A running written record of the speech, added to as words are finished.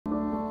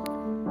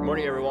Good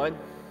morning, everyone.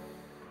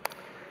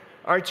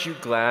 Aren't you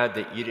glad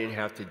that you didn't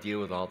have to deal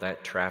with all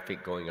that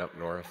traffic going up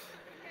north?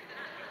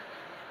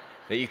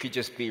 That you could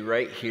just be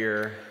right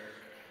here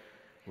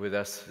with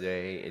us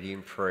today and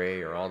even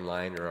pray or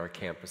online or our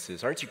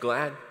campuses. Aren't you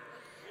glad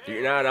that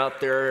you're not out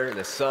there in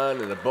the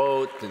sun and the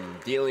boat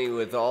and dealing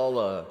with all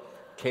the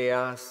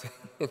chaos?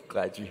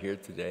 Glad you're here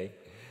today.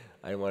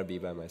 I didn't want to be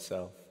by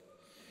myself.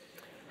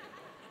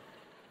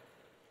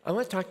 I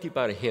want to talk to you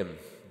about a hymn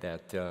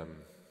that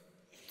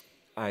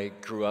I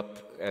grew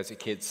up as a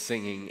kid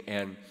singing,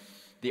 and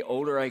the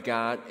older I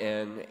got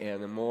and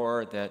the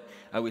more that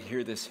I would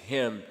hear this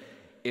hymn,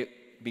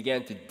 it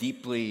began to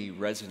deeply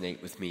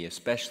resonate with me,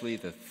 especially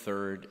the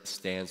third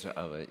stanza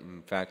of it.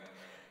 In fact,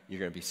 you're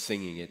going to be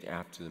singing it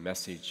after the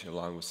message,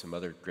 along with some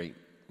other great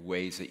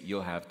ways that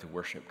you'll have to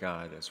worship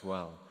God as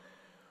well.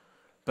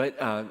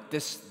 But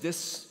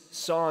this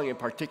song in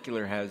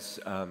particular has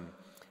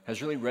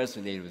really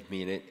resonated with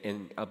me,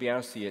 and I'll be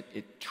honest with you,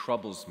 it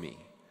troubles me.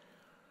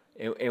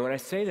 And when I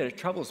say that it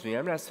troubles me,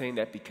 I'm not saying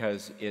that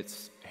because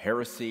it's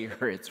heresy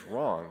or it's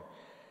wrong.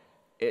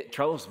 It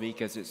troubles me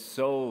because it's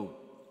so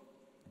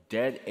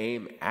dead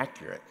aim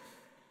accurate.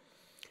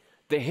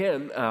 The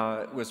hymn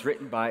was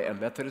written by a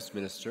Methodist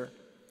minister.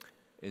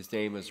 His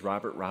name was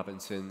Robert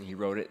Robinson. He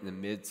wrote it in the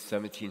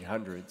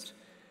mid-1700s.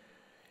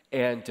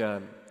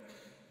 And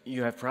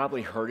you have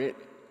probably heard it.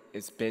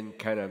 It's been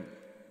kind of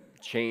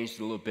changed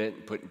a little bit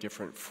and put in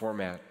different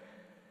format.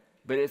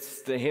 But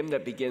it's the hymn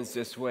that begins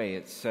this way.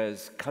 It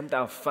says, "Come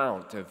thou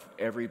fount of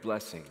every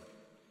blessing,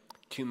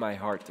 to my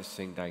heart to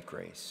sing thy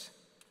grace.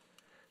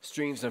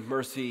 Streams of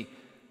mercy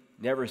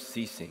never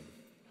ceasing,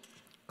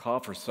 call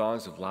for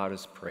songs of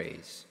loudest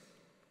praise."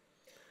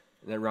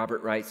 And then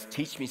Robert writes,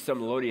 "Teach me some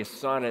melodious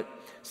sonnet,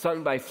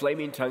 sung by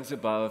flaming tongues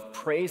above.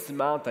 Praise the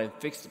mount I'm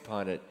fixed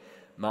upon it,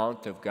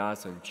 mount of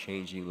God's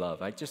unchanging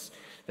love."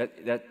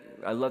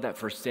 I love that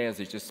first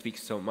stanza. It just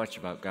speaks so much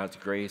about God's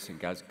grace and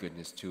God's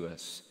goodness to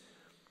us.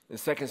 In the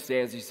second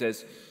stanza, he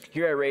says,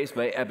 "Here I raise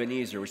my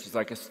Ebenezer," which is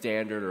like a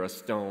standard or a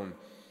stone.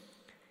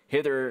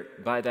 "Hither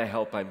by thy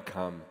help I'm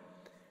come,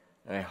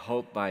 and I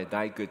hope by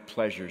thy good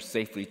pleasure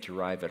safely to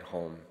arrive at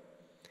home.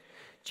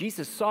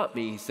 Jesus sought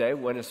me," he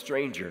said, "when a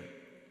stranger,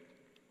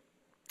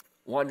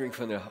 wandering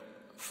from the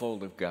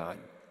fold of God.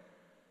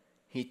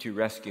 He to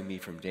rescue me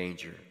from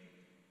danger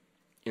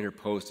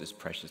interposed his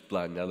precious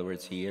blood." In other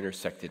words, he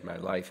intersected my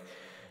life.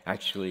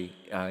 Actually,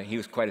 he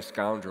was quite a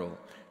scoundrel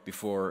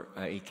before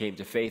he came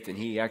to faith, and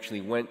he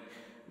actually went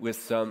with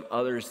some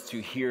others to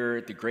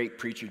hear the great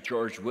preacher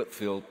George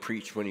Whitefield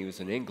preach when he was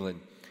in England,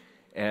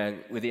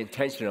 and with the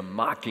intention of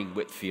mocking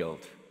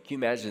Whitefield. Can you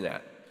imagine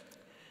that?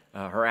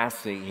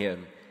 Harassing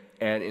him,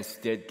 and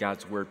instead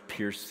God's word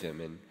pierced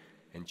him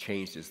and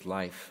changed his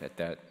life at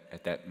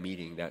that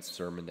meeting, that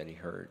sermon that he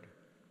heard.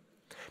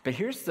 But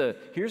here's the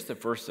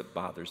verse that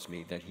bothers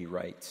me that he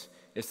writes.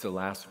 It's the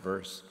last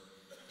verse.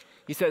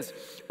 He says,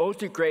 "Oh,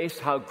 to grace,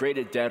 how great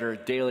a debtor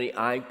daily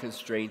I'm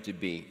constrained to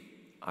be."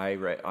 I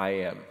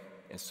am,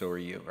 and so are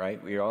you,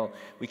 right?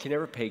 We can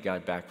never pay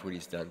God back for what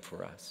he's done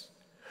for us.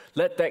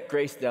 "Let that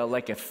grace now,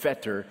 like a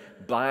fetter,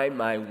 bind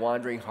my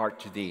wandering heart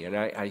to thee." And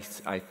I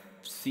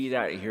see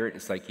that, I hear it,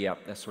 it's like, yeah,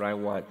 that's what I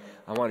want.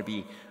 I want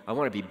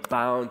to be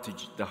bound to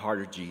the heart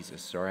of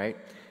Jesus, all right?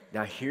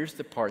 Now, here's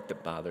the part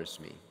that bothers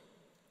me.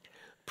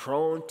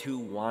 "Prone to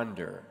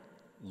wander,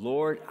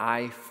 Lord,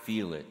 I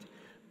feel it.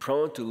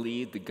 Prone to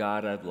leave the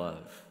God I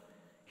love.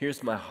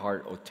 Here's my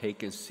heart, oh,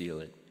 take and seal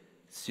it.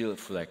 Seal it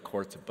for thy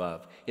courts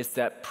above." It's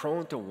that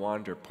prone to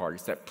wander part.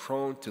 It's that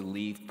prone to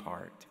leave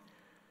part.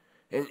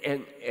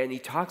 And he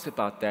talks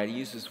about that. He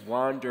uses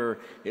wander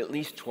at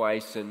least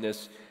twice in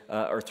this,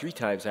 or three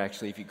times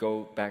actually, if you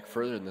go back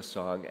further in the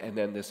song, and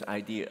then this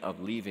idea of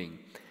leaving.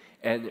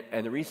 And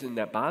the reason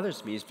that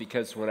bothers me is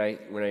because when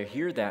I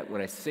hear that, when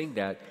I sing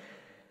that,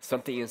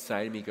 something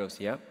inside of me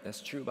goes, yep,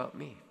 that's true about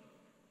me.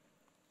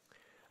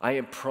 I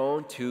am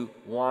prone to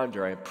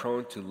wander. I am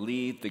prone to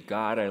leave the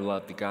God I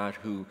love, the God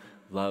who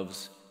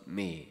loves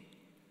me.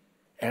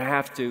 And I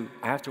have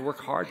to work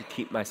hard to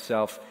keep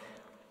myself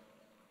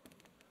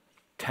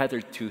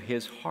tethered to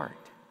his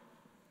heart.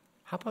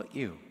 How about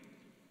you?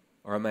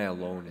 Or am I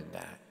alone in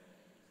that?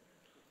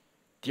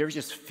 Do you ever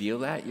just feel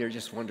that? You ever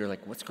just wonder,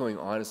 like, what's going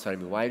on inside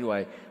of me?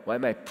 Why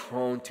am I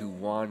prone to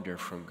wander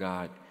from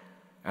God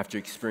after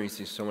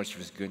experiencing so much of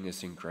his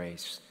goodness and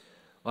grace?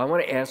 Well, I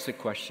want to answer the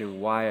question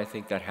why I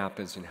think that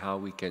happens and how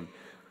we can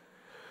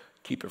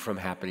keep it from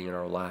happening in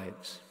our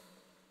lives.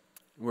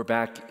 We're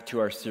back to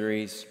our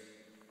series,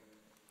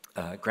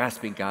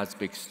 Grasping God's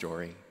Big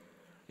Story.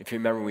 If you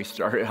remember, we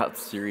started out the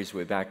series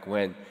way back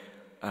when.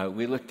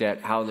 We looked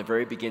at how in the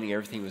very beginning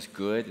everything was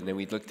good, and then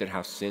we looked at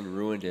how sin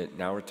ruined it.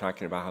 Now we're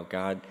talking about how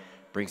God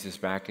brings us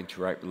back into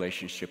right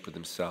relationship with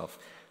himself.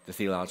 The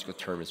theological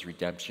term is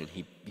redemption.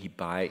 He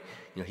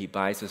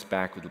buys us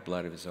back with the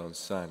blood of his own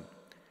son.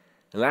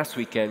 And last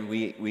weekend,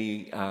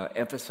 we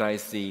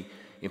emphasized the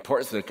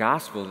importance of the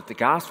gospel, that the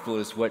gospel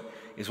is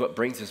what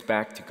brings us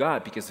back to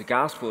God, because the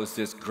gospel is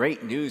this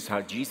great news how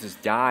Jesus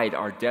died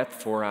our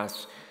death for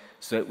us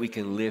so that we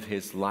can live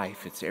his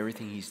life. It's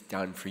everything he's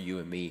done for you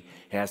and me.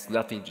 It has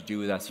nothing to do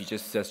with us. He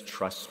just says,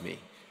 trust me.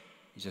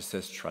 He just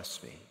says,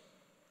 trust me.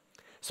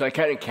 So I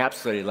kind of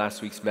encapsulated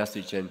last week's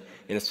message in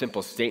a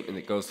simple statement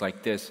that goes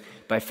like this.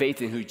 By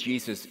faith in who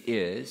Jesus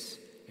is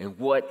and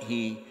what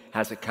he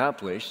has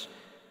accomplished,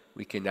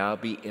 we can now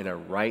be in a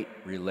right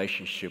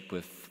relationship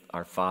with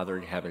our Father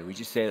in heaven. Would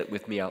you say that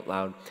with me out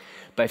loud?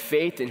 By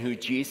faith in who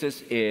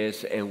Jesus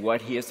is and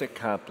what he has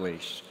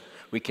accomplished,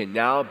 we can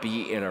now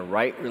be in a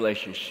right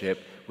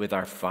relationship with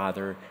our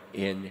Father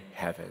in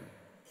heaven.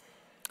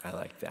 I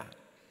like that.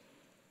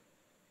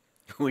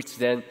 Which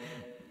then,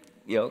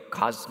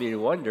 causes me to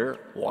wonder,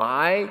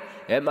 why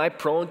am I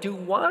prone to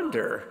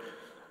wander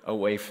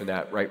away from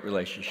that right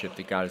relationship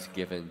that God has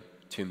given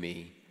to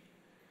me?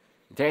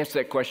 And to answer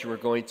that question, we're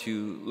going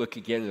to look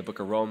again in the book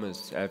of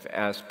Romans. I've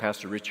asked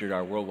Pastor Richard,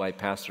 our worldwide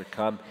pastor,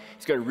 come.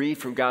 He's going to read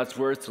from God's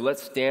word, so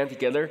let's stand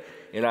together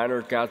in honor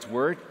of God's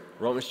word.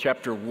 Romans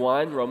chapter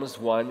 1, Romans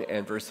 1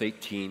 and verse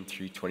 18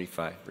 through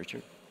 25.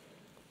 Richard?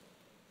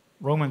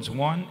 Romans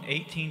 1,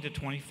 18 to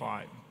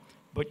 25.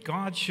 But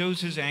God shows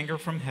his anger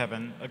from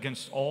heaven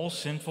against all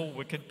sinful,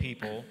 wicked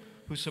people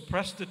who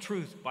suppress the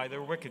truth by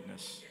their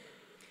wickedness.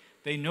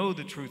 They know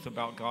the truth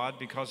about God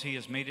because he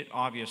has made it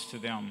obvious to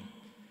them.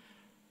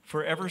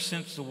 For ever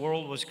since the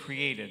world was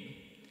created,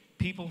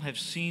 people have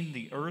seen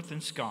the earth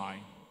and sky.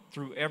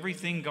 Through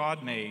everything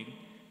God made,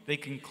 they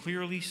can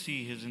clearly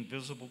see his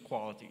invisible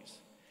qualities,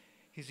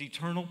 his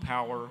eternal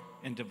power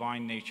and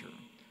divine nature.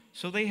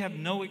 So they have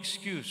no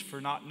excuse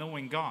for not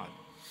knowing God.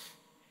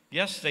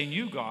 Yes, they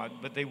knew God,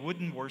 but they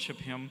wouldn't worship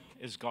him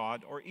as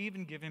God or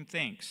even give him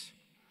thanks.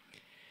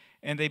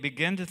 And they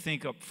began to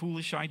think up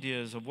foolish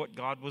ideas of what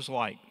God was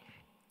like.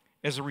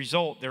 As a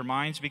result, their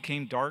minds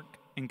became dark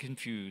and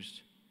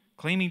confused.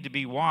 Claiming to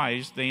be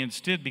wise, they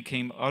instead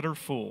became utter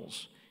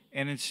fools.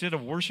 And instead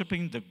of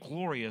worshiping the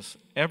glorious,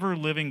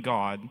 ever-living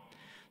God,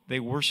 they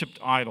worshiped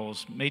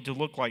idols made to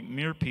look like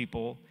mere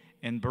people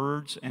and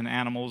birds and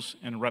animals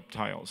and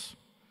reptiles.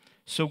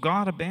 So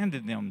God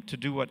abandoned them to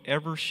do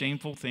whatever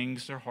shameful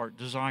things their heart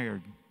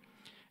desired.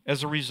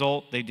 As a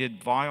result, they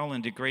did vile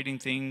and degrading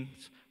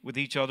things with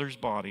each other's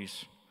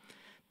bodies.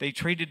 They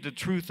traded the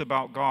truth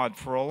about God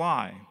for a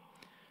lie.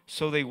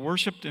 So they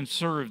worshiped and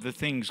served the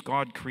things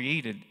God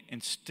created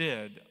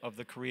instead of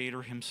the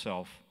Creator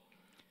himself,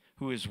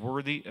 who is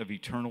worthy of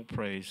eternal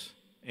praise.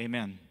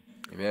 Amen.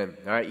 Amen.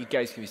 All right, you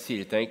guys can be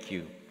seated. Thank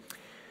you.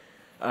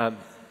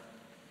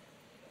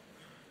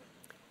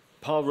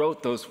 Paul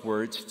wrote those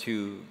words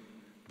to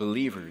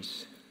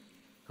believers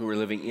who were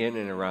living in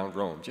and around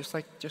Rome, just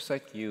like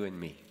you and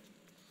me.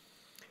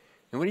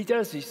 And what he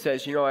does, he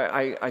says,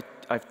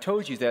 I've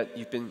told you that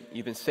you've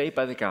been saved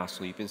by the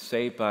gospel. You've been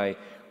saved by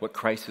what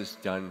Christ has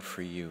done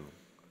for you.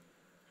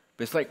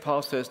 But it's like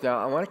Paul says, now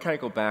I want to kind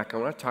of go back. I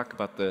want to talk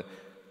about the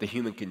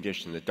human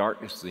condition, the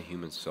darkness of the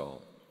human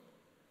soul.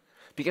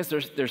 Because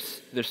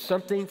there's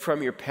something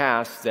from your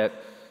past that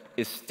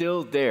is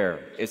still there.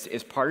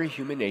 It's part of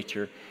human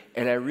nature,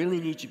 and I really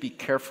need you to be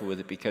careful with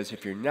it, because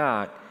if you're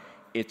not,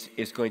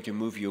 it's going to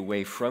move you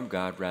away from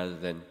God rather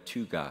than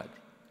to God.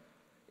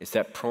 It's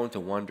that prone to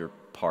wander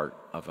part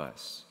of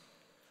us.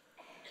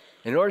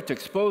 In order to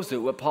expose it,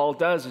 what Paul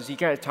does is he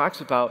kind of talks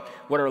about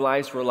what our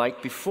lives were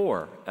like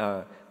before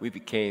we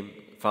became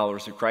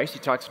followers of Christ. He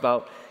talks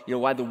about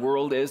why the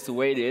world is the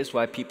way it is,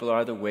 why people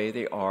are the way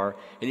they are.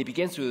 And he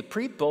begins with a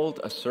pretty bold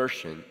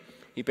assertion.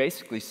 He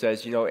basically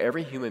says,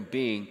 every human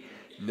being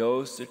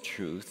knows the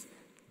truth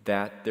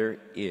that there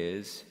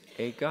is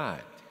a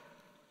God.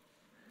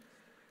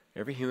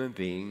 Every human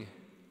being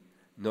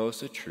knows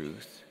the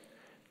truth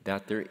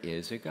that there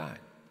is a God.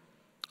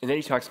 And then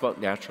he talks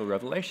about natural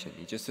revelation.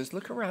 He just says,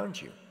 look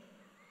around you.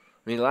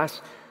 I mean, the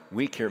last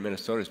week here in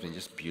Minnesota has been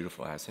just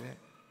beautiful, hasn't it?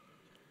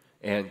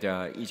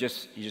 And you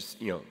just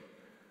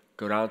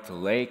go down to the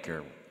lake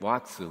or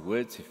walk through the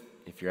woods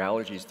if your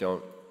allergies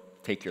don't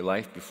take your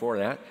life before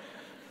that.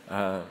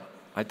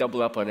 I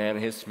doubled up on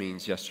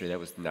antihistamines yesterday. That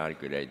was not a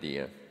good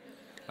idea.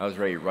 I was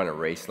ready to run a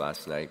race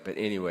last night. But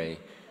anyway,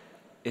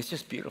 it's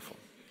just beautiful.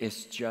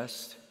 It's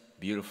just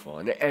beautiful.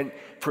 And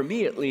for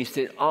me, at least,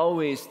 it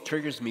always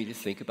triggers me to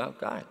think about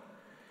God.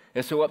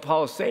 And so what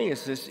Paul is saying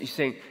is this. He's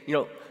saying,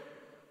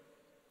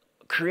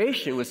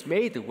 creation was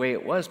made the way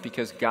it was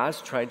because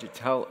God's trying to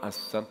tell us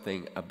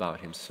something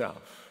about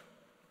himself.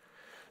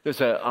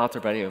 There's an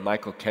author by the name of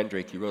Michael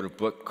Kendrick. He wrote a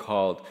book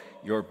called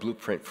Your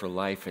Blueprint for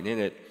Life. And in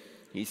it,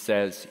 he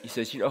says,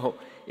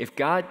 if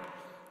God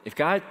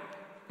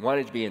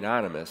wanted to be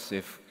anonymous,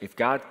 if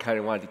God kind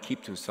of wanted to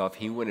keep to himself,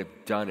 he wouldn't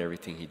have done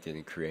everything he did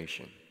in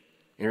creation.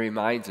 And it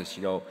reminds us,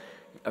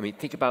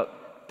 think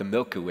about the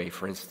Milky Way,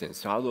 for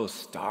instance, all those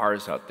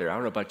stars out there. I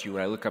don't know about you,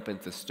 when I look up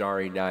into the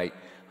starry night,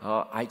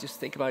 I just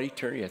think about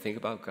eternity. I think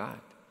about God.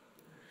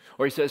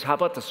 Or he says, how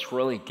about the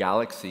swirling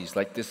galaxies?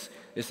 Like this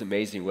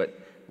amazing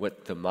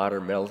what the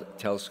modern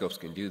telescopes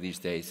can do these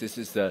days. This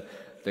is the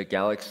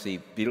galaxy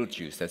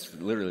Betelgeuse. That's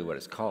literally what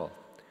it's called.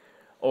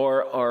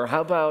 Or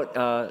how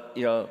about,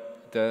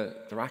 the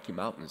Rocky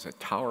Mountains, the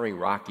towering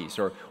Rockies,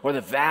 or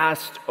the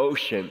vast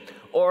ocean,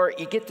 or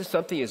you get to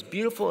something as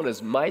beautiful and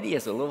as mighty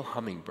as a little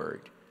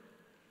hummingbird.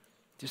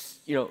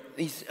 Just,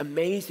 these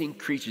amazing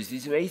creatures,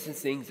 these amazing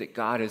things that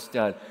God has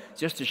done,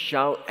 just to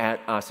shout at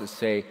us and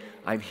say,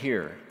 I'm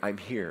here, I'm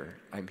here,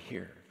 I'm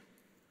here.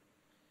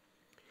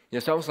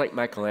 It's almost like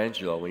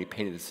Michelangelo when he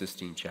painted the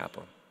Sistine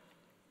Chapel.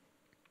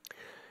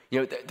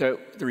 The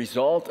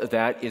result of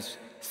that is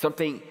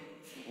something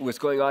was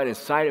going on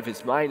inside of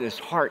his mind and his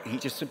heart. He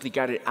just simply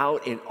got it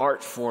out in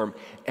art form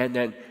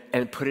and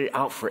put it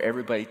out for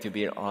everybody to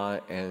be in awe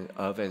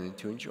of and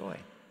to enjoy.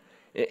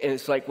 And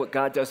it's like what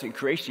God does in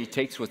creation. He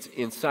takes what's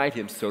inside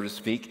him, so to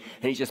speak,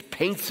 and he just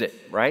paints it,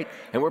 right?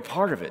 And we're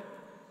part of it.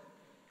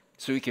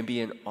 So we can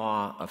be in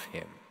awe of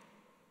him.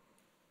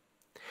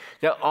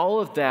 Now, all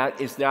of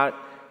that is not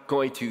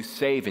going to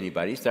save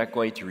anybody. It's not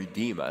going to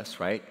redeem us,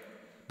 right?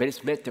 But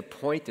it's meant to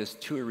point us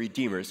to a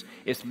Redeemer.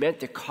 It's meant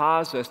to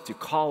cause us to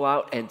call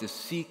out and to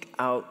seek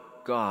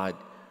out God,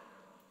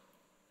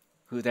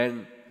 who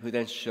then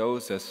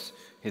shows us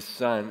his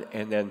Son,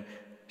 and then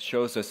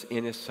shows us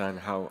in his Son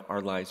how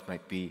our lives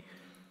might be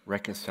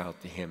reconciled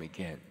to him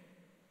again.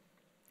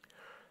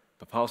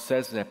 But Paul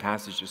says in that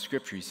passage of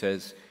Scripture, he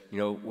says,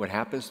 what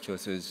happens to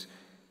us is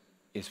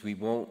we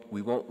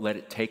won't let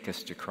it take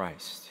us to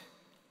Christ.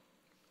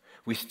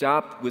 We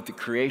stop with the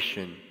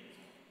creation,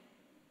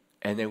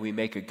 and then we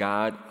make a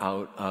God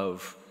out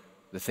of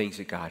the things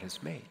that God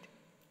has made.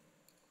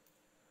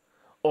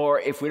 Or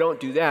if we don't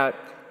do that,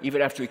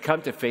 even after we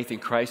come to faith in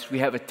Christ, we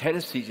have a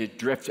tendency to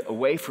drift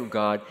away from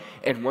God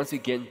and once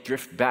again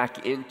drift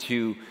back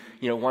into,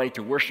 wanting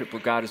to worship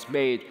what God has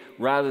made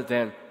rather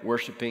than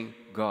worshiping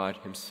God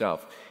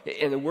himself.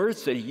 And the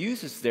words that he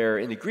uses there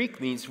in the Greek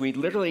means we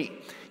literally,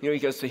 he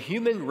goes, the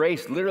human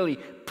race literally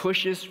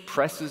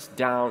presses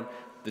down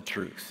the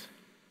truth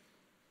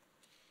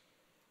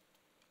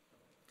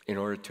in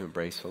order to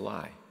embrace a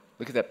lie.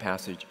 Look at that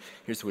passage.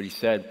 Here's what he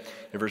said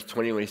in verse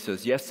 20 when he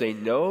says, yes, they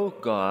know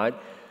God,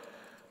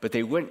 but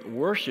they wouldn't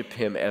worship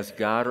him as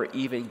God or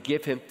even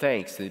give him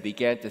thanks. And they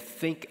began to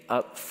think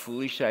up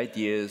foolish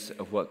ideas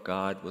of what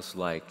God was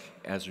like.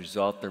 As a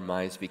result, their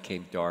minds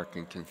became dark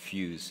and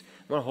confused.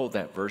 I want to hold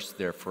that verse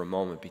there for a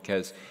moment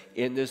because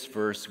in this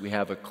verse we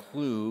have a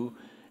clue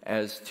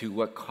as to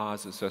what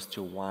causes us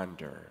to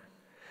wander.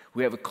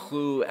 We have a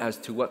clue as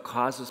to what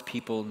causes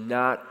people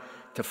not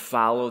to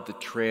follow the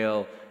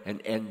trail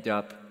and end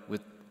up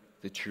with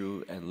the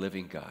true and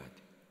living God.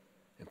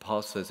 And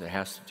Paul says it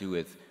has to do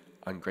with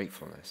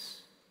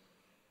ungratefulness.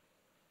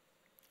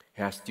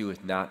 It has to do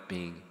with not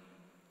being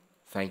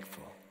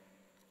thankful.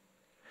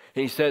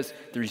 And he says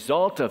the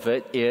result of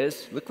it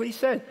is, look what he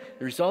said,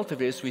 the result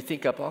of it is we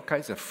think up all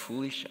kinds of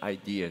foolish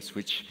ideas,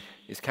 which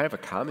is kind of a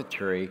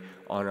commentary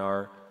on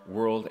our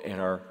world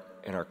and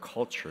our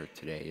culture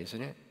today,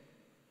 isn't it?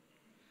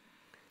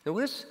 Now,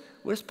 what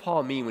does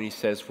Paul mean when he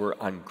says we're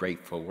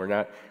ungrateful? We're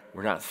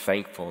not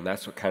thankful, and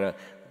that's what kind of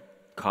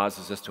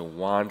causes us to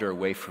wander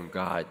away from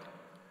God,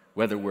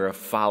 whether we're a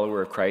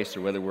follower of Christ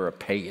or whether we're a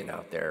pagan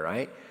out there,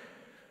 right?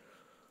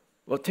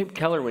 Well, Tim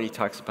Keller, when he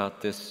talks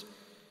about this,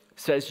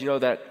 says,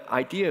 that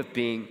idea of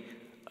being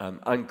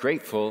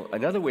ungrateful,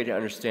 another way to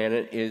understand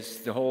it is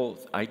the whole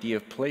idea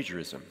of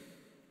plagiarism.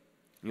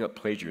 You know what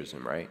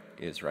plagiarism,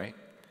 is, right?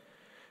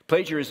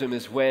 Plagiarism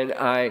is when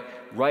I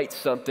write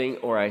something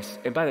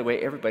and by the way,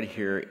 everybody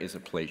here is a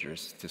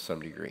plagiarist to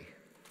some degree.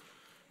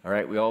 All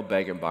right, we all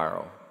beg and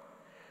borrow.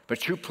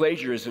 But true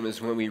plagiarism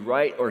is when we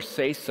write or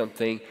say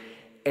something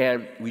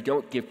and we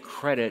don't give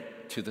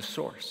credit to the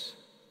source.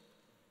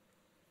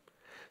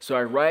 So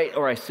I write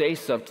or I say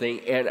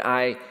something and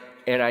I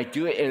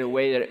do it in a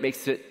way that it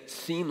makes it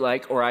seem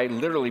like, or I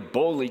literally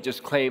boldly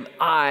just claim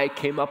I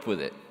came up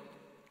with it,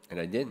 and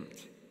I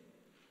didn't.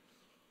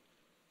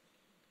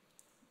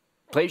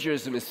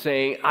 Plagiarism is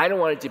saying, I don't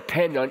want to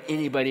depend on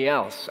anybody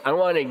else. I don't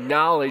want to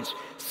acknowledge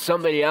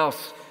somebody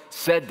else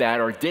said that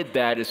or did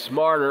that, is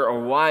smarter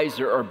or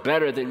wiser or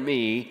better than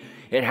me.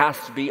 It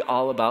has to be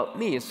all about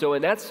me. And so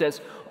in that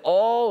sense,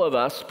 all of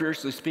us,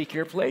 spiritually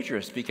speaking, are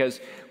plagiarists because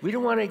we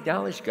don't want to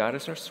acknowledge God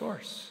as our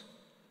source.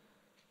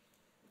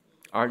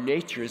 Our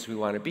nature is we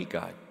want to be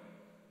God.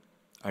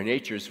 Our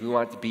nature is we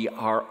want to be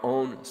our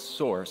own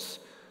source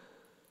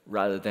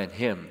rather than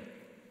him.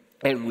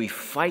 And we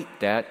fight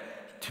that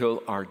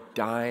till our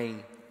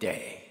dying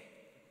day.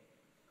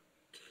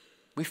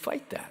 We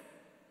fight that.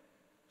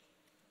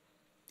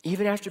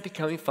 Even after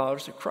becoming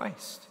followers of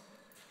Christ.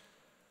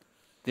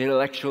 The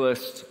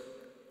intellectualist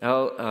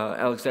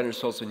Alexander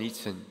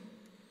Solzhenitsyn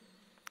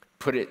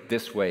put it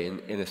this way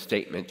in a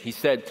statement. He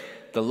said,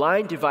 the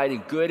line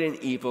dividing good and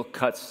evil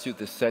cuts through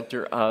the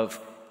center of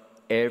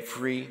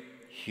every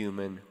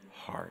human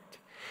heart.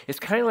 It's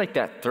kind of like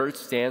that third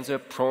stanza,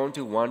 prone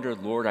to wonder,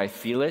 Lord, I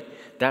feel it.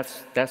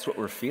 That's what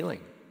we're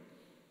feeling.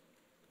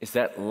 It's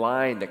that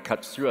line that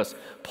cuts through us.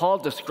 Paul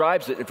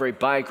describes it in a very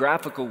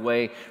biographical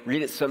way.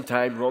 Read it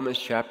sometime, Romans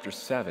chapter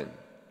 7.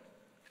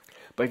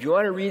 But if you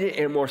want to read it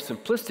in a more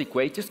simplistic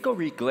way, just go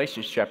read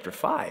Galatians chapter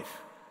 5.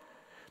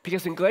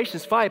 Because in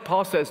Galatians 5,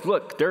 Paul says,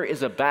 look, there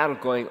is a battle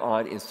going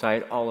on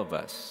inside all of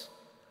us.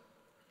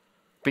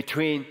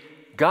 Between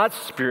God's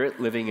Spirit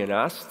living in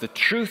us, the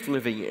truth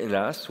living in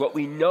us, what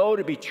we know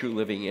to be true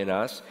living in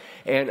us,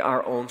 and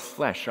our own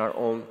flesh, our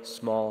own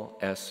small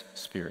s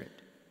spirit,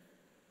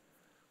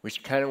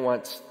 which kind of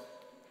wants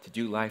to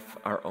do life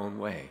our own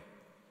way,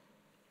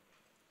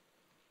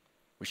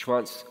 which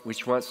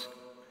wants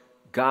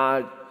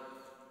God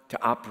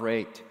to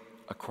operate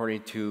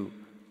according to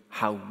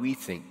how we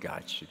think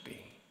God should be.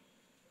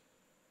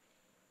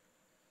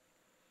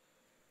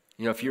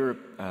 You know, if you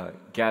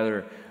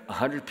gather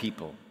 100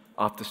 people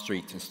off the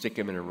streets and stick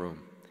them in a room,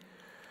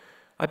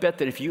 I bet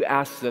that if you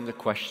ask them the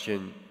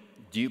question,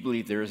 do you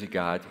believe there is a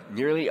God?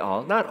 Nearly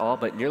all, not all,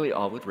 but nearly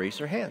all would raise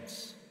their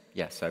hands.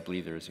 Yes, I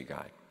believe there is a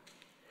God.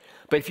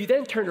 But if you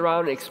then turned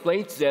around and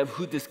explained to them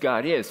who this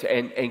God is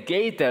and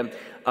gave them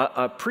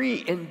a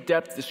pretty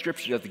in-depth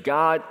description of the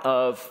God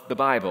of the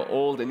Bible,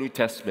 Old and New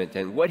Testament,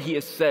 and what he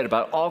has said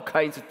about all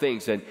kinds of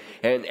things and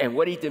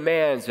what he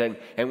demands and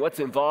what's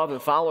involved in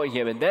following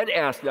him, and then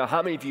ask, now,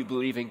 how many of you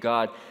believe in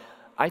God?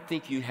 I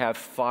think you have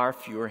far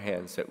fewer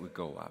hands that would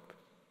go up.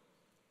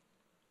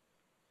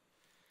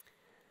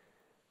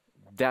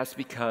 That's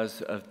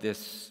because of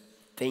this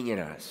thing in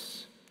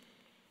us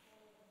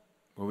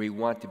where we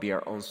want to be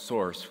our own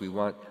source, we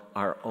want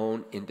our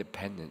own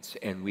independence,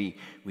 and we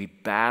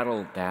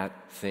battle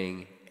that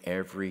thing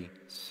every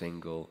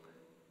single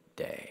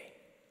day.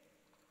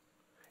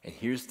 And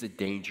here's the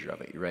danger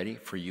of it. You ready?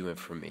 For you and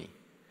for me.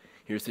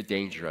 Here's the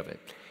danger of it.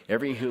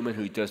 Every human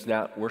who does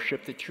not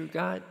worship the true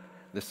God,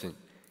 listen,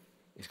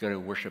 is going to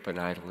worship an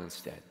idol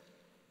instead.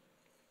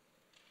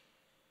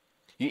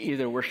 You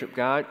either worship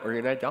God or you're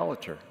an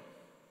idolater.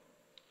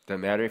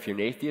 Doesn't matter if you're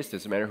an atheist,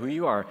 doesn't matter who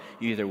you are.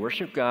 You either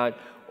worship God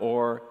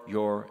or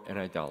you're an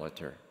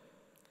idolater.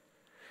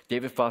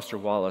 David Foster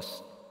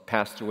Wallace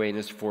passed away in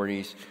his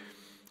 40s.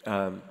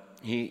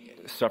 He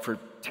suffered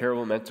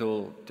terrible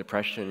mental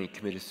depression and he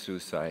committed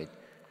suicide.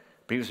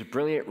 But he was a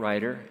brilliant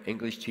writer,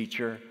 English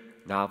teacher,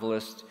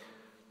 novelist.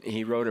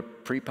 He wrote a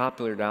pretty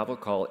popular novel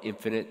called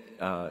Infinite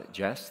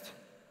Jest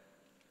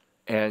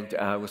and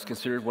was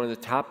considered one of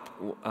the top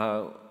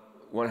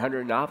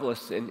 100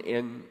 novelists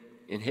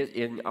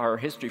in our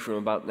history from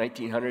about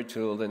 1900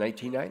 till the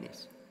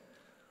 1990s.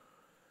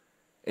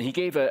 And he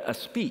gave a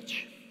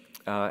speech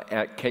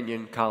at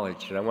Kenyon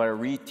College, and I want to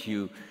read to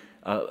you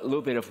a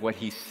little bit of what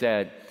he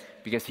said,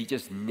 because he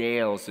just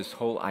nails this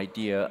whole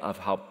idea of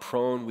how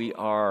prone we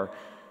are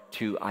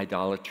to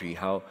idolatry,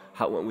 how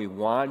when we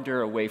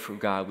wander away from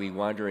God, we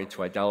wander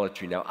into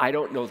idolatry. Now, I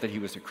don't know that he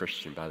was a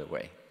Christian, by the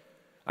way.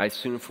 I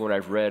assume from what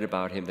I've read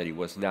about him that he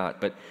was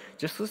not, but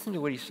just listen to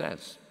what he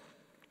says.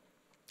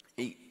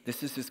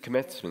 This is his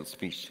commencement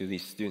speech to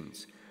these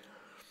students.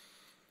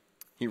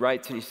 He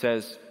writes and he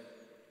says,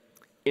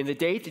 in the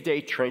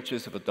day-to-day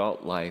trenches of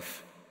adult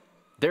life,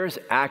 there is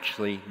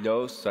actually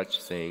no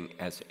such thing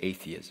as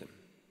atheism.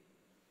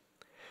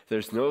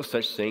 There's no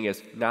such thing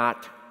as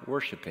not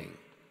worshiping.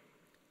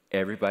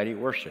 Everybody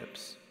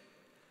worships.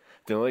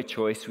 The only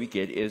choice we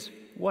get is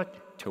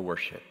what to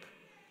worship.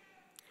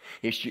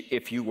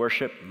 If you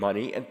worship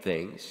money and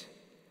things,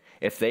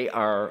 if they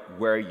are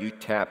where you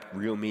tap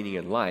real meaning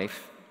in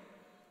life,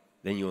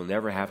 then you'll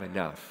never have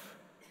enough.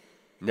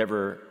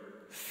 Never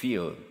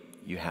feel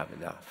you have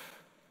enough.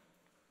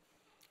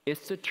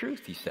 It's the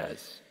truth, he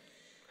says.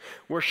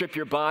 Worship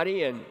your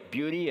body and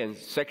beauty and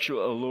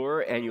sexual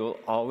allure, and you'll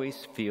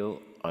always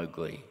feel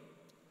ugly.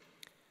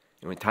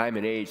 And when time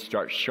and age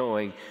start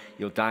showing,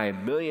 you'll die a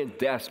million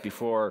deaths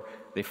before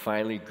they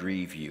finally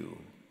grieve you.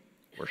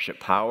 Worship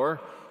power,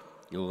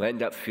 you'll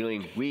end up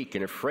feeling weak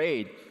and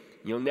afraid.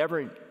 You'll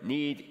ever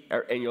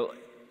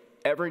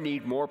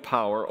need more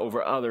power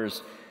over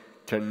others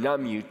to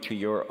numb you to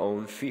your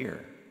own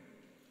fear.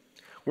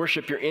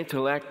 Worship your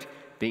intellect,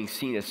 being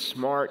seen as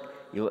smart,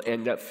 you'll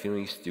end up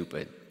feeling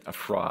stupid, a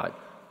fraud,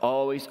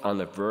 always on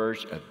the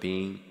verge of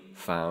being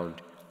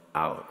found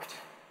out.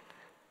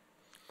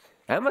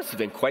 That must have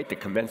been quite the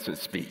commencement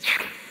speech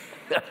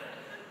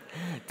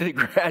to the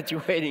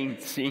graduating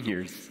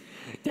seniors.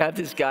 To have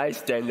this guy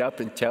stand up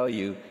and tell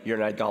you you're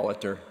an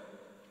idolater.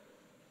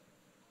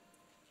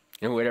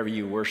 And whatever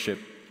you worship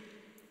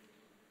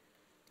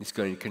is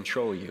going to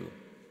control you.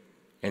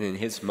 And in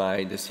his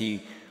mind, as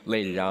he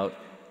laid it out,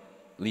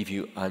 leave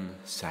you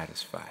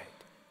unsatisfied.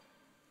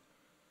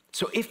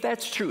 So if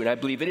that's true, and I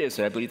believe it is,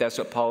 and I believe that's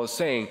what Paul is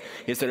saying,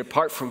 is that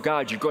apart from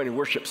God, you're going to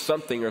worship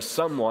something or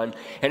someone.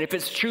 And if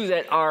it's true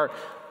that our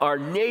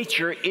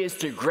nature is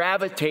to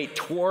gravitate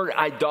toward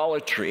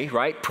idolatry,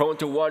 right? Prone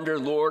to wonder,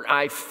 Lord,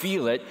 I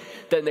feel it.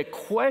 Then the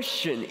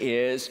question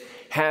is,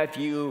 have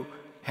you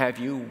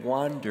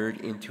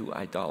wandered into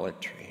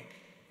idolatry?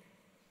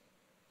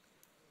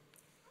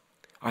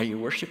 Are you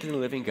worshiping the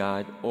living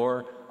God,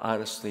 or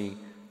honestly,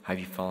 have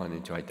you fallen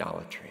into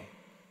idolatry?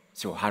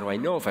 So how do I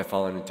know if I've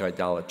fallen into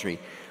idolatry?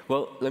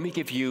 Well, let me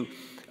give you,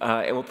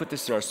 and we'll put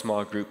this in our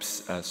small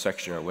groups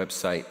section on our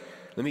website.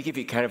 Let me give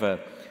you kind of a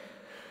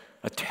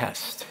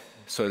test,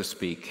 so to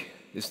speak.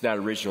 This is not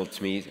original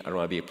to me. I don't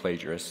want to be a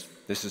plagiarist.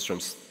 This is from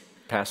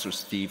Pastor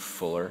Steve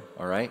Fuller,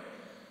 all right?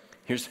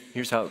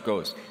 Here's how it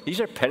goes.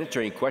 These are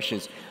penetrating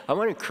questions. I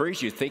want to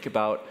encourage you to think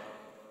about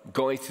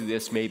going through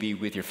this maybe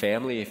with your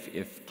family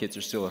if kids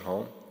are still at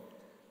home,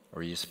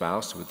 or your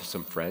spouse with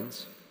some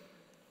friends.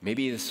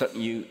 Maybe it's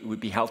something you would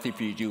be healthy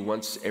for you to do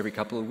once every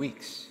couple of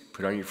weeks.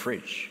 Put on your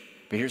fridge.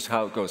 But here's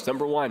how it goes.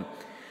 Number one,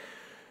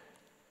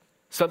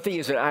 something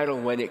is an idol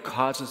when it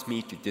causes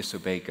me to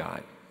disobey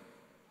God.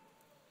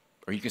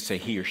 Or you could say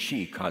he or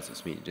she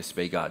causes me to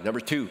disobey God. Number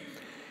two,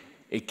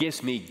 it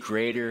gives me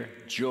greater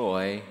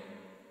joy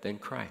than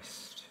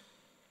Christ.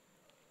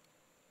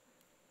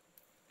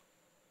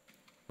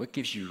 What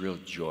gives you real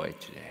joy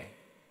today?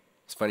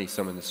 It's funny,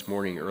 someone this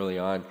morning early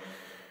on,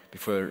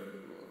 before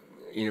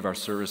any of our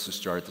services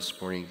started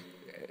this morning,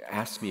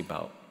 asked me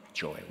about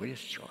joy. What is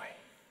joy?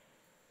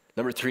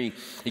 Number three,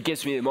 it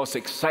gives me the most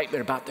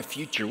excitement about the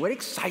future. What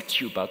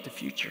excites you about the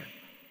future?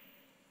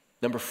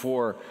 Number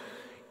four,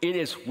 it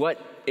is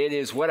what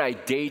I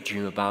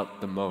daydream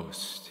about the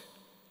most.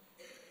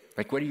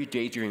 Like, what are you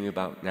daydreaming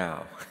about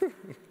now?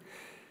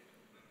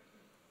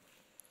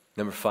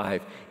 Number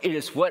five, it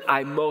is what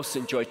I most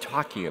enjoy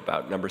talking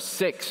about. Number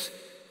six,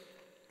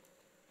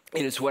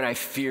 it is what I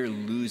fear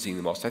losing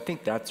the most. I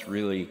think that's one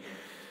of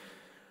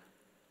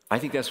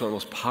the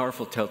most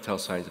powerful telltale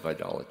signs of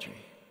idolatry.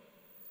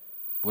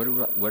 What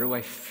do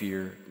I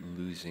fear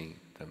losing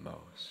the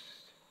most?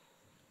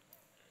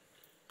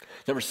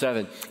 Number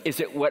seven, is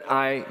it what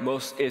I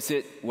most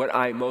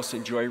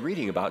enjoy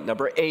reading about?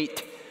 Number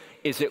eight,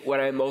 is it what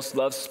I most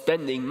love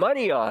spending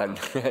money on?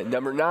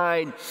 Number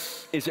nine,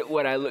 is it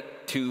what I look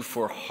to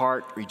for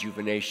heart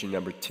rejuvenation?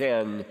 Number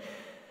 10,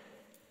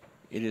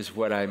 it is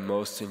what I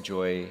most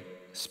enjoy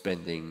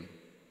spending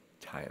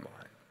time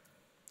on.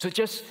 So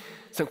just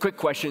some quick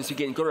questions.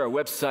 Again, go to our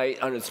website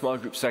under the small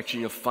group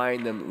section. You'll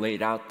find them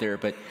laid out there.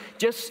 But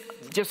just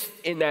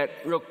in that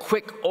real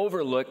quick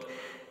overlook,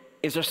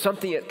 is there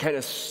something that kind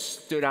of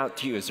stood out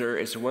to you? Is there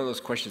one of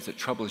those questions that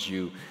troubles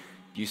you?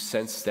 Do you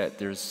sense that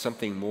there's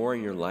something more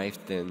in your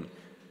life than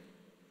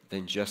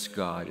just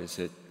God? Is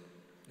there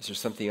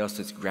something else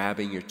that's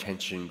grabbing your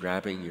attention,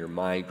 grabbing your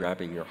mind,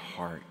 grabbing your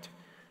heart?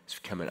 It's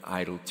become an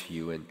idol to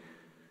you. And,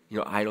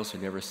 idols are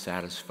never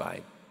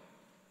satisfied.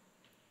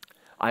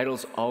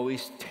 Idols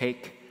always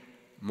take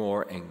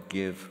more and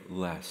give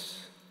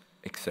less,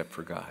 except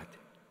for God,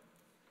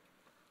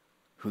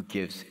 who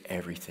gives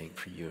everything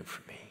for you and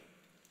for me.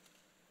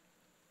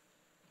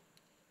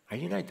 Are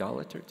you an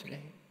idolater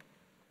today?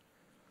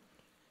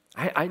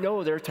 I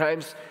know there are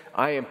times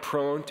I am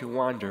prone to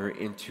wander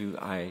into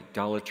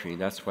idolatry, and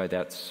that's why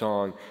that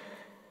song,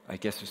 I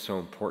guess, is so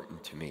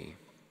important to me.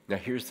 Now,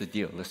 here's the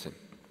deal. Listen.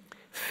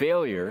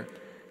 Failure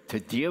to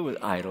deal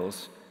with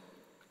idols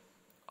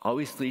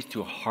always leads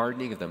to a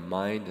hardening of the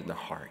mind and the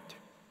heart.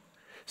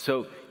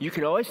 So you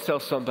can always tell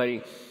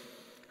somebody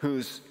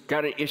who's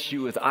got an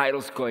issue with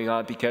idols going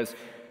on because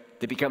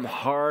they become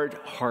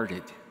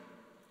hard-hearted.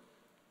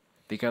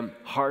 Become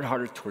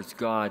hard-hearted towards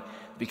God,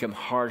 become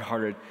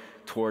hard-hearted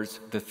towards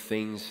the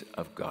things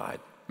of God.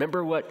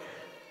 Remember what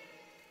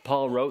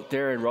Paul wrote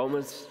there in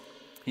Romans?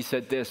 He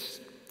said this.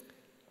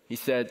 He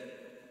said,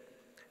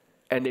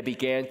 and they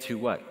began to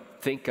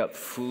what? Think up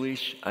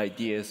foolish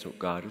ideas of what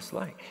God is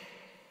like.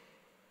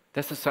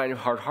 That's a sign of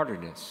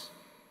hard-heartedness.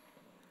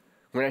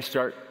 When I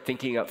start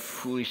thinking up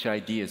foolish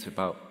ideas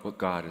about what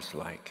God is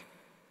like.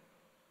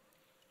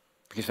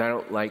 Because I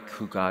don't like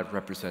who God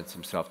represents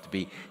himself to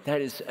be.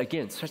 That is,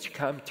 again, such a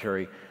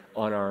commentary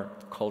on our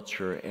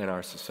culture and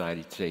our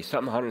society today.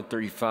 Psalm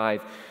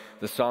 135,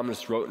 the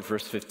psalmist wrote in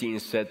verse 15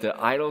 and said, the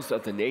idols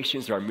of the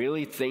nations are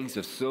merely things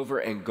of silver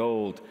and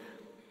gold,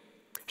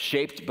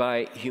 shaped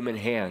by human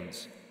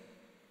hands.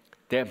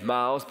 They have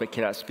mouths but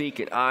cannot speak,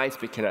 and eyes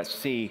but cannot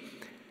see.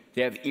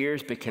 They have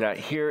ears but cannot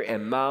hear,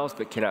 and mouths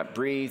but cannot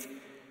breathe.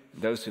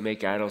 Those who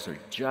make idols are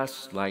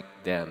just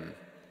like them,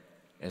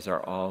 as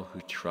are all who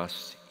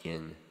trust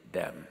in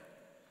them.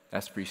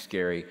 That's pretty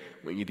scary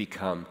when you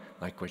become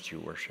like what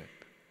you worship.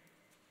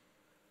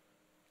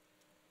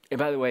 And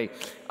by the way,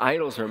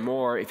 idols are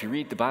more, if you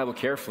read the Bible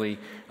carefully,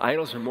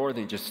 idols are more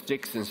than just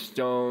sticks and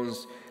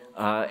stones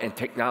and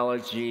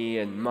technology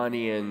and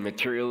money and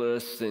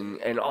materialists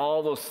and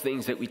all those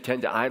things that we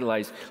tend to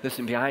idolize.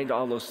 Listen, behind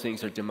all those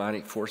things are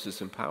demonic forces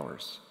and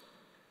powers.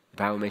 The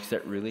Bible makes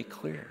that really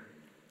clear.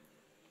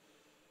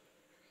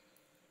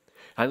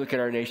 I look at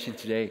our nation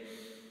today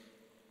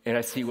and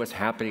I see what's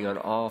happening on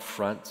all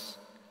fronts.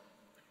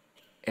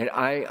 And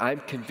I am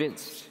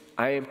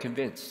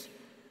convinced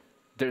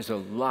there's a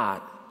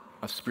lot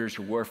of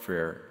spiritual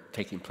warfare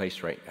taking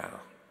place right now.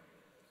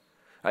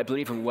 I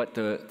believe in what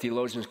the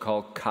theologians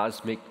call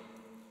cosmic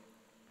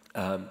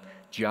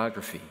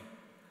geography.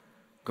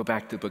 Go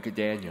back to the book of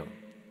Daniel.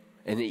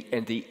 And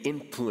the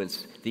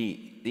influence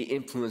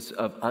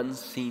of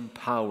unseen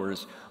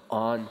powers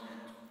on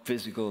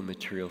physical and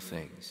material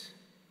things.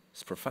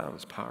 It's profound,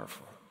 it's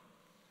powerful.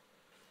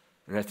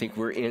 And I think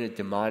we're in a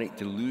demonic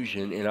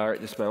delusion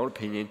this is my own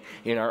opinion,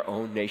 in our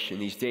own nation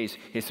these days.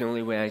 It's the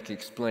only way I can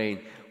explain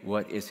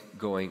what is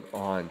going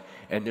on.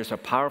 And there's a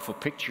powerful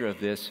picture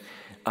of this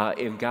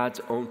in God's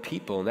own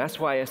people. And that's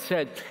why I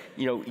said,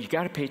 you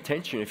got to pay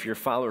attention if you're a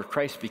follower of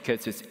Christ,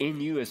 because it's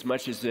in you as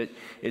much as it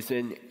is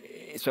in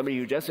somebody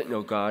who doesn't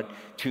know God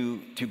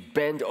to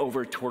bend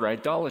over toward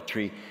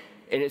idolatry.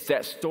 And it's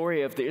that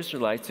story of the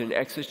Israelites in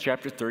Exodus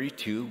chapter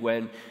 32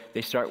 when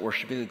they start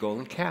worshiping the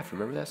golden calf.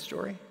 Remember that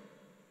story?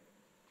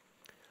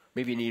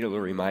 Maybe you need a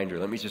little reminder.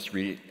 Let me just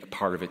read a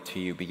part of it to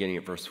you, beginning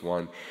at verse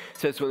 1. It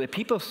says, when the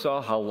people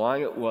saw how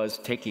long it was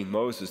taking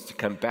Moses to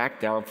come back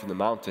down from the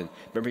mountain,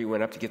 remember he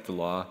went up to get the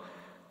law,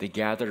 they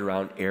gathered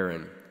around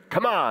Aaron.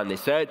 Come on, they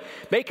said,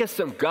 make us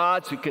some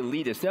gods who can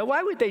lead us. Now,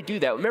 why would they do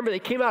that? Remember, they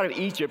came out of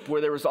Egypt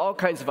where there was all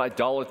kinds of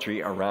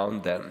idolatry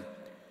around them.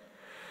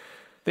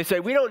 They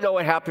said, we don't know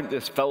what happened to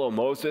this fellow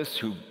Moses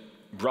who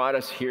brought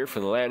us here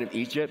from the land of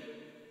Egypt.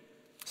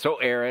 So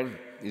Aaron,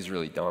 he's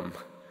really dumb.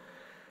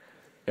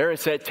 Aaron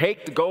said,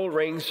 take the gold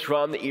rings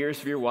from the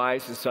ears of your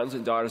wives and sons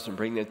and daughters and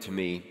bring them to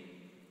me.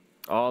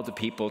 All the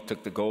people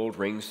took the gold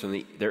rings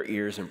from their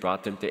ears and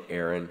brought them to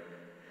Aaron.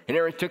 And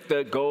Aaron took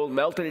the gold,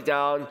 melted it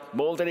down,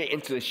 molded it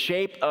into the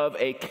shape of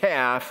a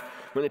calf.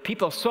 When the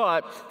people saw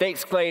it, they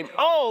exclaimed,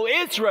 oh,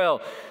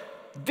 Israel,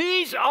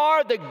 these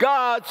are the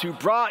gods who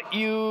brought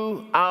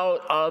you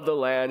out of the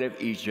land of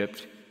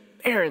Egypt.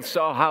 Aaron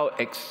saw how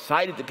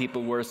excited the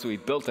people were, so he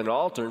built an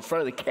altar in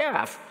front of the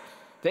calf.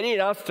 Then he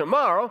announced,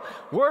 tomorrow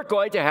we're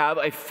going to have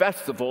a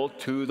festival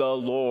to the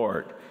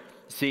Lord.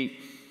 See,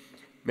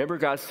 remember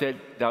God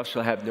said, thou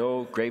shalt have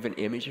no graven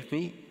image of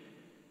me?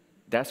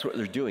 That's what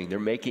they're doing. They're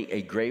making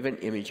a graven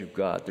image of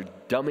God. They're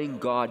dumbing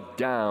God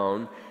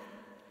down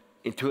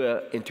into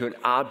an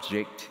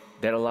object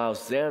that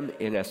allows them,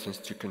 in essence,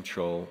 to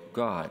control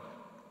God.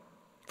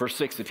 Verse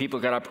 6, the people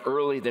got up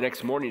early the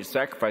next morning to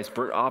sacrifice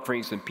burnt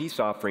offerings and peace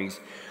offerings.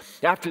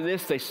 After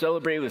this, they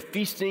celebrated with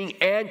feasting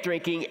and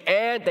drinking,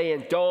 and they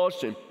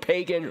indulged in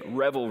pagan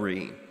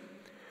revelry.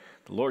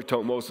 The Lord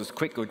told Moses,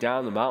 quick, go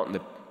down the mountain.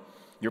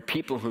 Your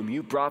people whom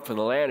you brought from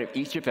the land of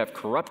Egypt have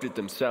corrupted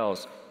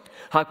themselves.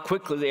 How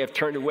quickly they have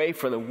turned away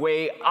from the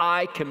way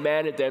I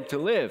commanded them to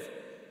live.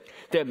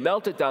 They have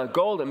melted down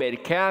gold and made a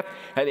calf,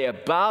 and they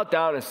have bowed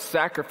down and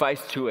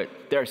sacrificed to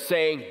it. They're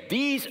saying,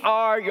 these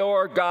are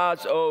your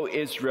gods, O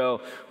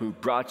Israel, who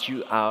brought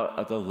you out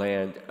of the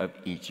land of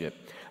Egypt.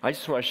 I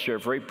just want to share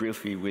very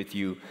briefly with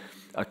you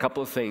a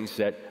couple of things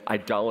that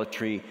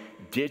idolatry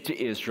did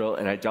to Israel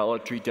and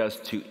idolatry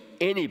does to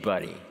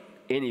anybody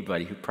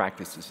who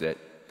practices it,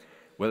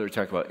 whether we're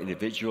talking about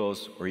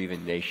individuals or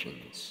even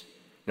nations.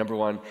 Number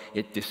one,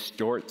 it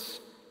distorts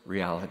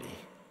reality.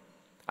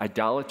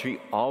 Idolatry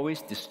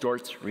always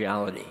distorts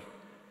reality.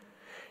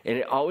 And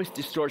it always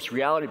distorts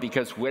reality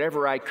because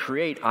whatever I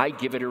create, I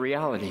give it a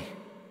reality.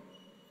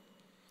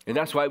 And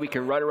that's why we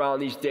can run around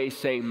these days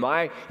saying,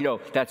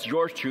 that's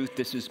your truth,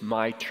 this is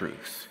my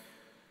truth.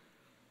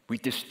 We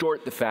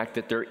distort the fact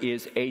that there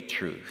is a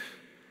truth.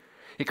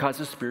 It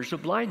causes spiritual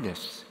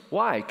blindness.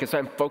 Why? Because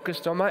I'm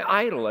focused on my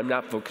idol. I'm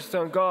not focused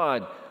on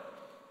God.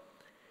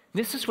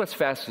 This is what's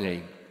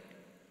fascinating.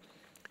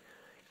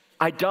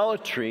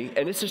 Idolatry,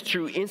 and this is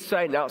true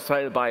inside and outside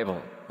of the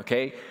Bible,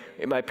 okay?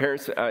 And my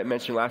parents, I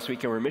mentioned last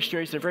week, were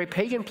missionaries in a very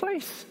pagan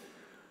place.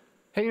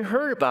 And you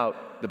heard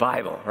about the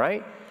Bible,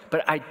 right?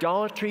 But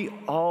idolatry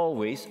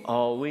always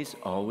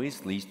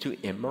leads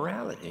to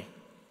immorality.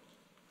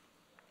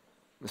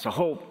 There's a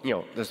whole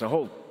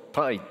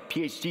probably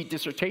PhD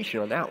dissertation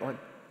on that one.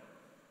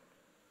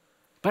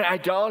 But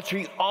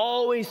idolatry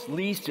always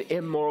leads to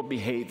immoral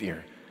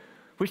behavior,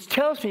 which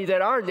tells me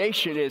that our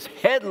nation is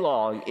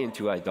headlong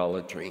into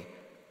idolatry.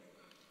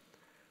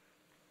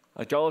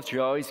 Idolatry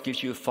always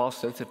gives you a false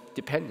sense of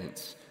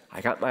dependence.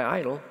 I got my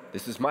idol.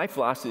 This is my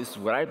philosophy. This is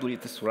what I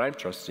believe. This is what I'm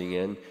trusting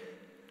in.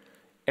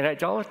 And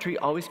idolatry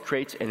always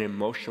creates an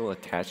emotional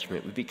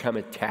attachment. We become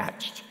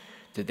attached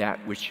to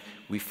that which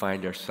we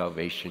find our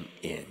salvation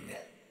in.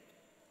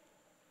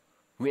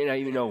 We may not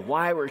even know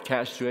why we're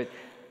attached to it,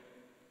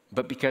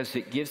 but because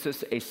it gives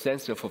us a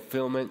sense of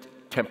fulfillment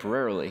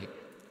temporarily,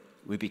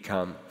 we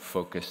become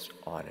focused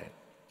on it.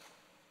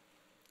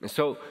 And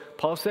so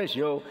Paul says,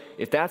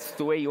 if that's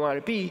the way you want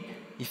to be,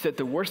 he said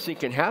the worst thing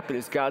can happen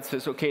is God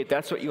says, okay, if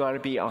that's what you want to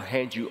be, I'll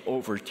hand you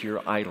over to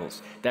your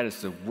idols. That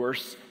is the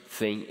worst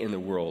thing in the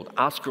world.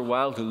 Oscar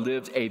Wilde, who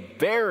lived a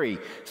very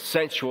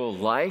sensual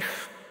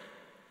life,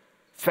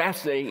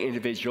 fascinating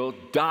individual,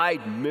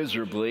 died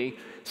miserably,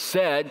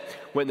 said,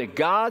 when the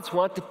gods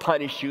want to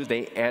punish you,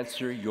 they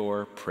answer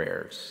your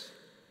prayers.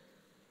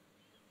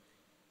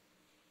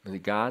 When the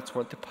gods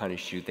want to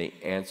punish you, they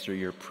answer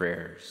your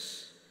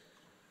prayers.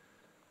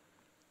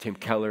 Tim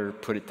Keller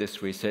put it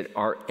this way, he said,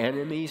 our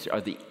enemies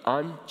are the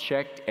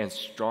unchecked and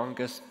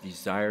strongest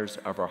desires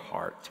of our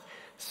heart.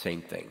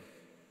 Same thing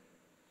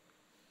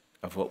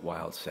of what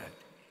Wilde said.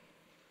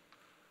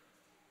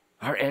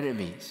 Our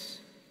enemies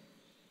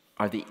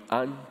are the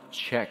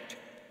unchecked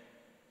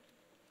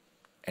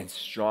and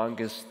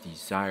strongest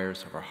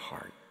desires of our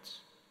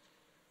hearts.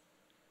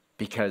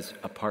 Because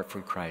apart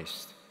from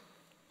Christ,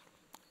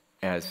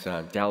 as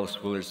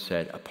Dallas Willard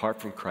said, apart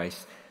from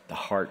Christ, the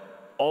heart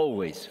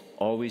always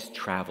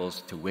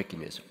travels to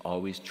wickedness,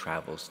 always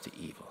travels to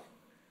evil.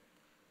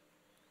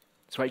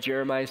 That's why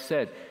Jeremiah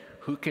said,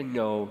 who can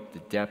know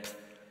the depth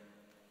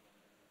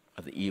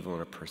of the evil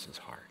in a person's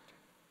heart?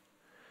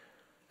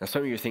 Now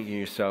some of you are thinking to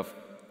yourself,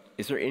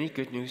 is there any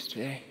good news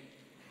today?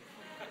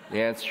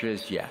 The answer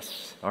is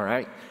yes, all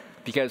right?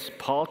 Because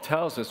Paul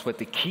tells us what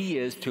the key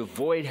is to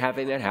avoid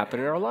having that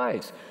happen in our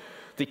lives.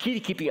 The key to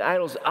keeping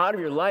idols out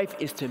of your life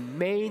is to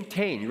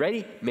maintain, you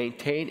ready?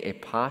 Maintain a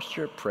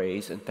posture of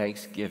praise and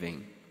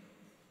thanksgiving.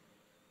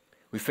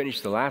 We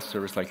finished the last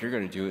service like you're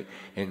going to do it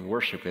in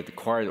worship. We had the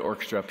choir, the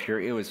orchestra up here.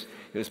 It was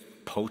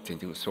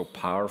potent. It was so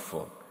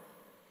powerful.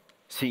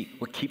 See,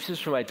 what keeps us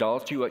from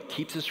idolatry, what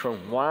keeps us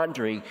from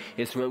wandering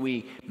is when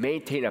we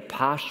maintain a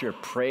posture of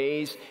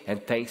praise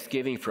and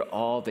thanksgiving for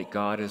all that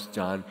God has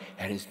done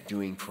and is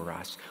doing for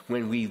us.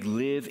 When we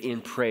live in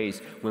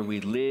praise, when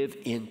we live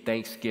in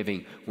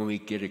thanksgiving, when we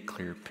get a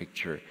clear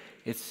picture,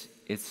 it's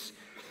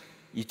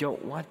you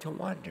don't want to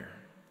wander.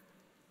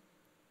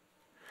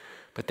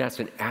 But that's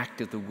an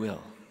act of the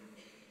will.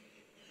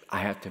 I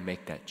have to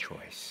make that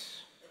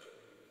choice.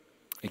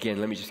 Again,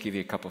 let me just give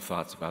you a couple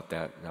thoughts about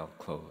that and I'll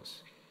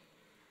close.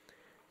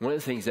 One of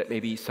the things that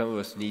maybe some of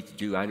us need to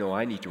do, I know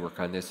I need to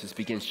work on this, is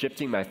begin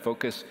shifting my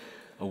focus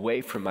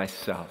away from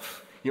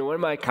myself. You know, one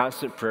of my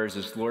constant prayers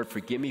is, Lord,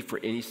 forgive me for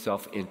any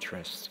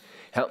self-interest.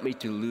 Help me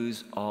to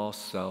lose all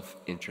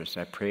self-interest.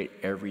 I pray it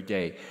every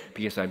day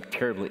because I'm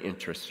terribly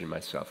interested in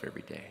myself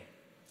every day.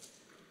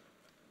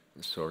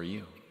 And so are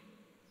you.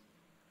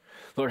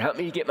 Lord, help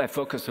me to get my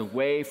focus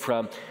away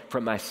from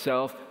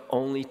myself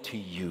only to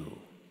you.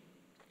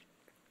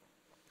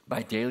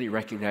 By daily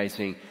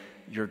recognizing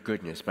your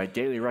goodness, by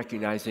daily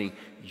recognizing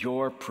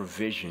your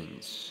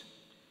provisions,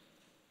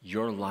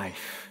 your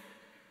life,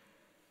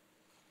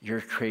 your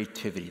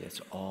creativity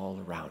that's all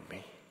around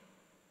me.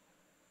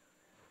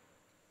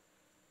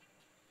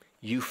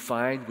 You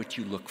find what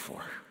you look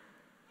for.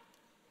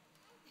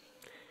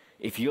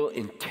 If you'll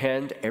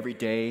intend every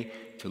day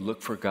to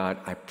look for God,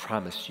 I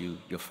promise you,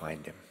 you'll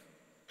find him.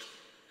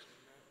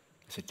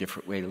 It's a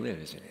different way to live,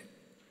 isn't it?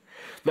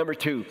 Number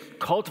 2,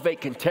 cultivate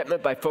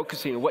contentment by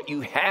focusing on what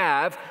you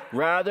have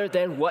rather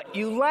than what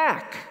you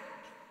lack.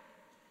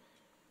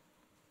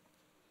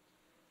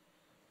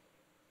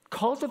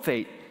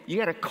 You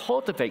got to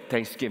cultivate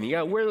thanksgiving. You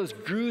got to wear those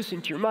grooves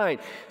into your mind.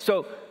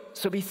 So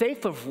be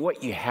thankful for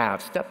what you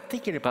have. Stop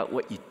thinking about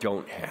what you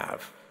don't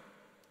have.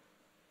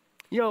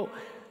 You know,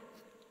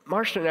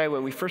 Marcia and I,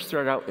 when we first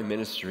started out in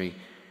ministry,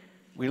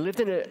 we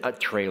lived in a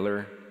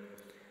trailer.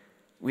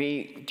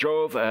 We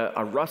drove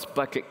a rust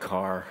bucket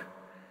car.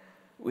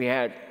 We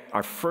had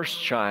our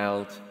first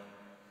child,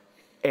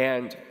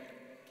 and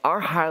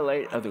our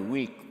highlight of the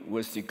week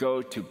was to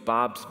go to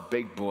Bob's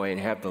Big Boy and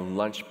have the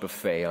lunch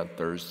buffet on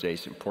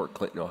Thursdays in Port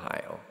Clinton,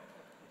 Ohio.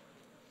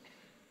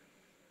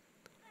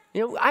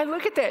 You know, I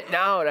look at that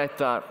now and I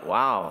thought,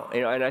 wow,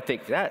 you know, and I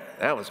think that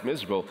was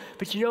miserable.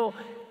 But you know,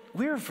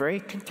 we were very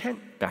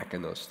content back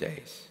in those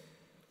days.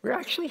 We were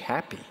actually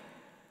happy.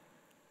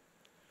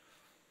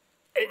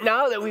 And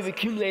now that we've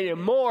accumulated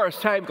more as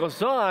time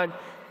goes on,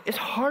 it's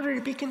harder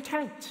to be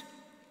content.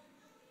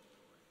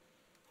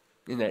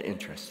 Isn't that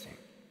interesting?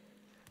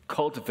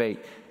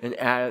 Cultivate an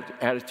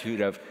attitude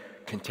of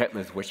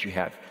contentment with what you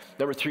have.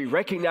 Number 3,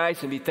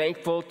 recognize and be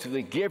thankful to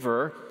the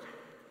giver.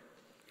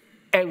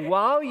 And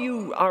while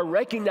you are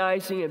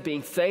recognizing and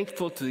being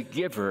thankful to the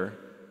giver,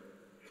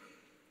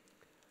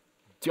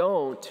 I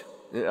know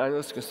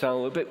this is going to sound a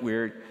little bit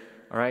weird,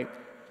 all right?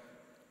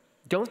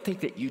 Don't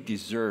think that you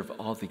deserve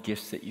all the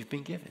gifts that you've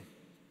been given.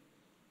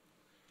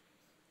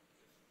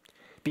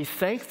 Be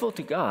thankful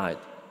to God,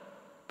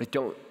 but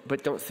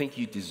don't think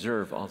you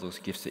deserve all those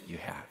gifts that you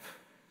have.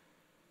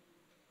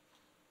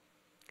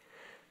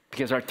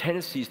 Because our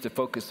tendency is to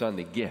focus on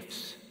the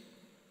gifts,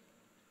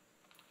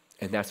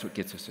 and that's what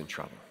gets us in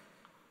trouble.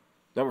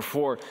 Number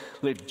 4,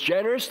 live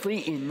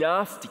generously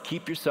enough to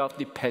keep yourself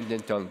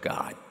dependent on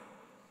God.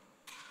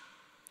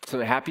 Some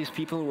of the happiest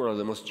people in the world are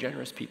the most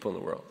generous people in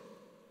the world.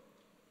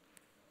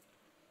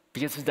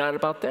 Because it's not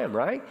about them,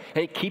 right?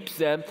 And it keeps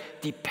them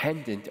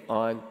dependent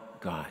on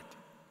God.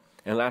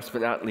 And last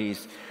but not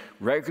least,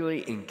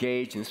 regularly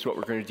engage, and this is what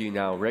we're going to do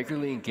now,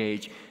 regularly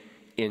engage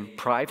in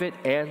private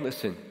and,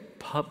 listen,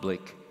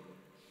 public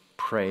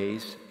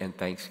praise and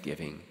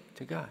thanksgiving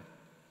to God.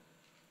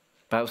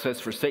 The Bible says,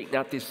 forsake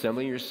not the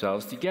assembly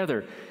yourselves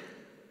together.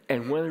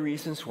 And one of the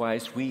reasons why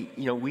is we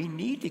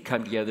need to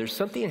come together. There's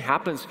something that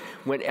happens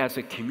when, as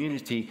a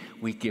community,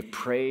 we give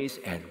praise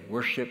and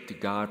worship to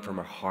God from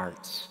our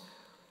hearts.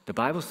 The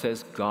Bible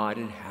says God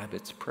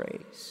inhabits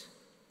praise.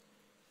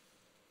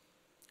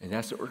 And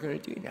that's what we're going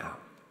to do now.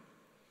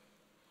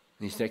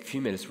 In these next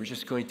few minutes, we're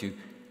just going to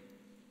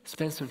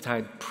spend some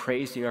time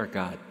praising our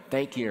God,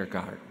 thanking our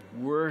God,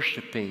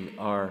 worshiping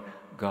our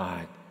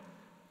God,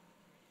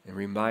 and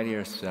reminding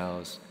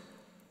ourselves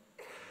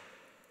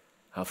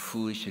how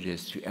foolish it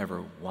is to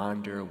ever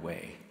wander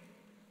away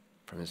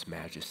from his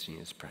majesty and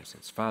his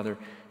presence. Father,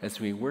 as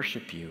we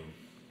worship you,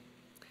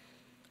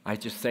 I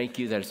just thank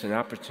you that it's an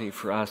opportunity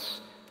for us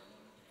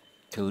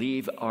to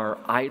leave our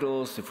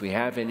idols, if we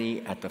have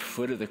any, at the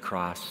foot of the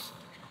cross,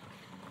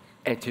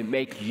 and to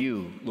make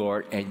you,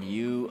 Lord, and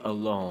you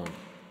alone,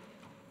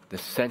 the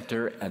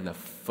center and the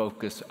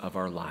focus of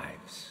our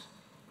lives.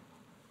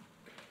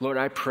 Lord,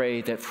 I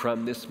pray that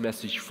from this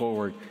message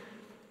forward,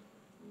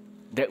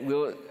 that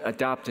we'll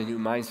adopt a new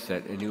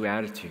mindset, a new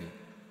attitude,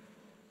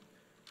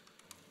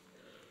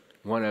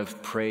 one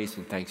of praise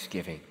and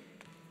thanksgiving,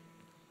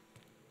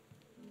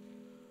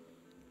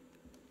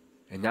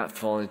 and not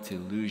fall into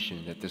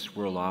illusion that this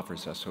world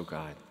offers us, oh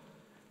God,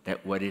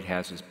 that what it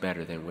has is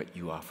better than what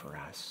you offer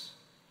us.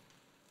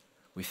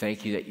 We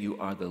thank you that you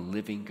are the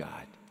living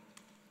God.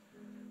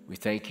 We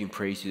thank you and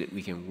praise you that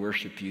we can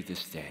worship you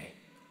this day.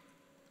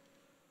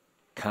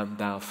 Come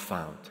thou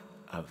fount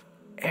of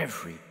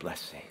every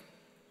blessing.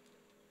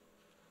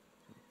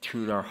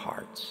 Tune our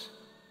hearts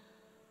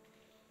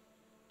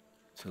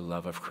to the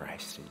love of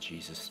Christ in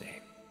Jesus'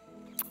 name.